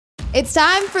It's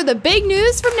time for the big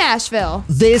news from Nashville.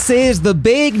 This is the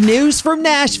big news from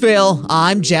Nashville.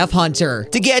 I'm Jeff Hunter.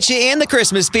 To get you in the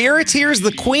Christmas spirit, here's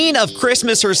the queen of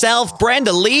Christmas herself,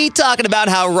 Brenda Lee, talking about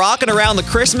how Rockin' Around the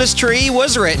Christmas Tree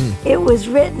was written. It was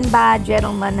written by a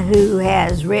gentleman who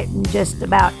has written just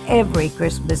about every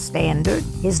Christmas standard.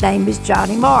 His name is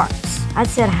Johnny Marks. I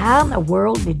said, how in the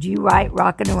world did you write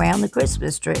Rockin' Around the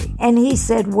Christmas Tree? And he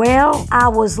said, well, I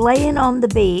was laying on the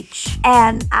beach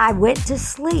and I went to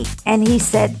sleep. And he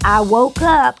said, I woke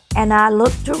up and I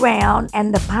looked around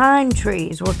and the pine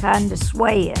trees were kind of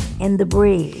swaying in the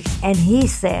breeze. And he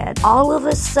said, all of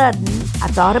a sudden, I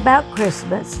thought about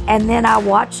Christmas and then I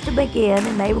watched them again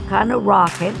and they were kind of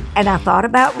rocking. And I thought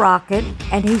about rocking.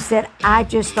 And he said, I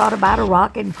just thought about a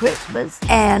rockin' Christmas.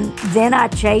 And then I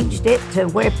changed it to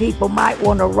where people might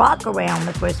want to rock around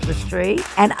the Christmas tree.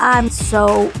 And I'm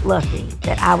so lucky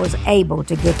that I was able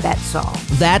to get that song.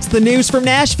 That's the news from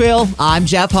Nashville. I'm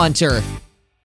Jeff Hunter.